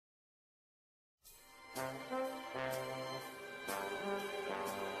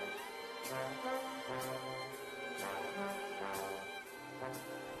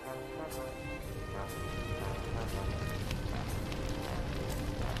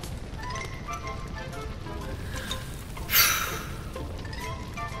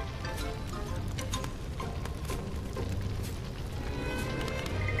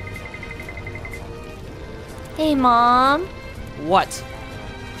Hey, Mom. What?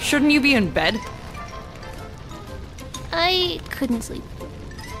 Shouldn't you be in bed? I couldn't sleep.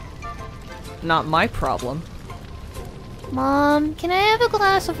 Not my problem. Mom, can I have a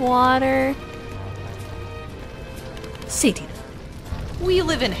glass of water? Satina, we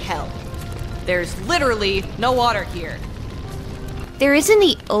live in hell. There's literally no water here. There isn't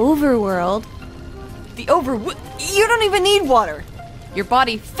the overworld. You don't even need water. Your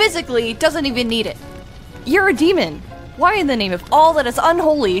body physically doesn't even need it. You're a demon. Why in the name of all that is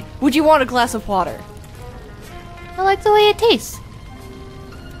unholy would you want a glass of water? I like the way it tastes.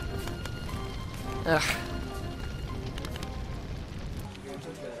 Ugh.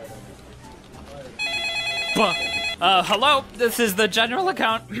 Hello, this is the general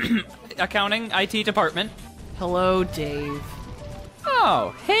accounting IT department. Hello, Dave.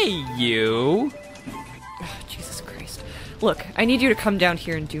 Oh, hey you. Ugh, Jesus Christ. Look, I need you to come down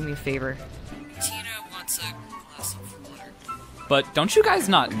here and do me a favor. Tina wants a glass of water. But don't you guys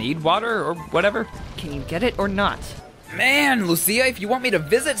not need water or whatever? Can you get it or not? Man, Lucia, if you want me to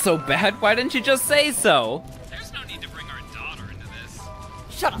visit so bad, why didn't you just say so? There's no need to bring our daughter into this.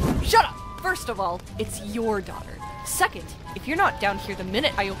 Shut up! Shut up! First of all, it's your daughter. Second, if you're not down here the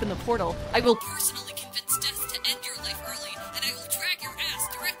minute I open the portal, I will personally convince death to end your life early, and I will drag your ass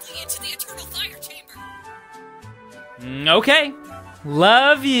directly into the eternal fire chamber. Okay.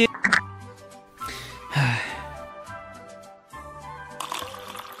 Love you.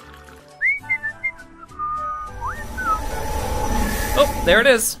 Oh, there it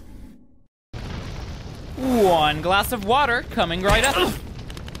is. One glass of water coming right up.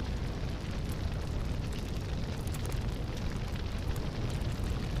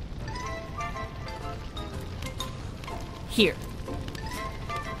 Here.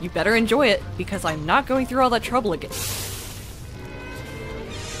 You better enjoy it, because I'm not going through all that trouble again.